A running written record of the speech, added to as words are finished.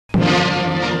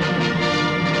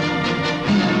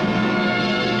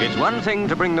one thing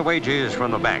to bring the wages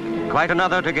from the bank, quite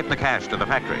another to get the cash to the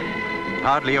factory.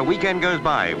 Hardly a weekend goes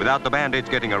by without the Bandits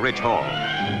getting a rich haul.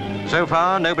 So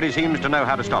far, nobody seems to know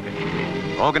how to stop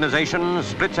it. Organization,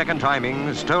 split-second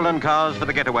timing, stolen cars for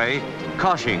the getaway,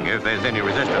 coshing if there's any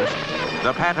resistance.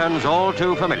 The pattern's all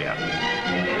too familiar.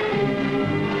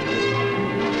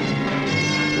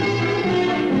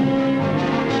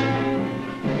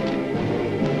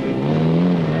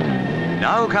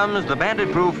 Now comes the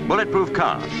bandit-proof, bulletproof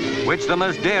car, which the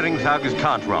most daring thugs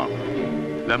can't rob.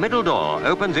 The middle door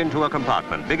opens into a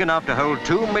compartment big enough to hold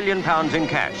 £2 million in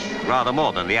cash, rather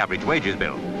more than the average wages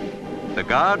bill. The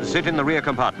guards sit in the rear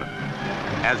compartment.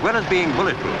 As well as being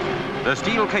bulletproof, the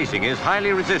steel casing is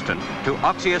highly resistant to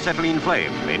oxyacetylene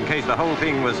flame in case the whole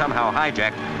thing was somehow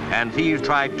hijacked and thieves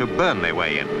tried to burn their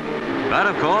way in. But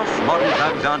of course, modern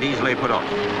thugs aren't easily put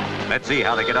off. Let's see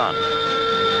how they get on.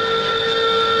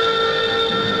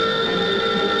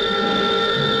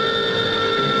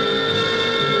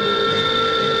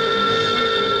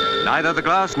 Neither the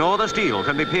glass nor the steel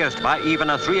can be pierced by even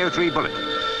a .303 bullet.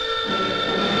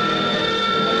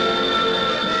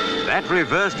 That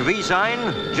reversed V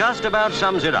sign just about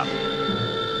sums it up.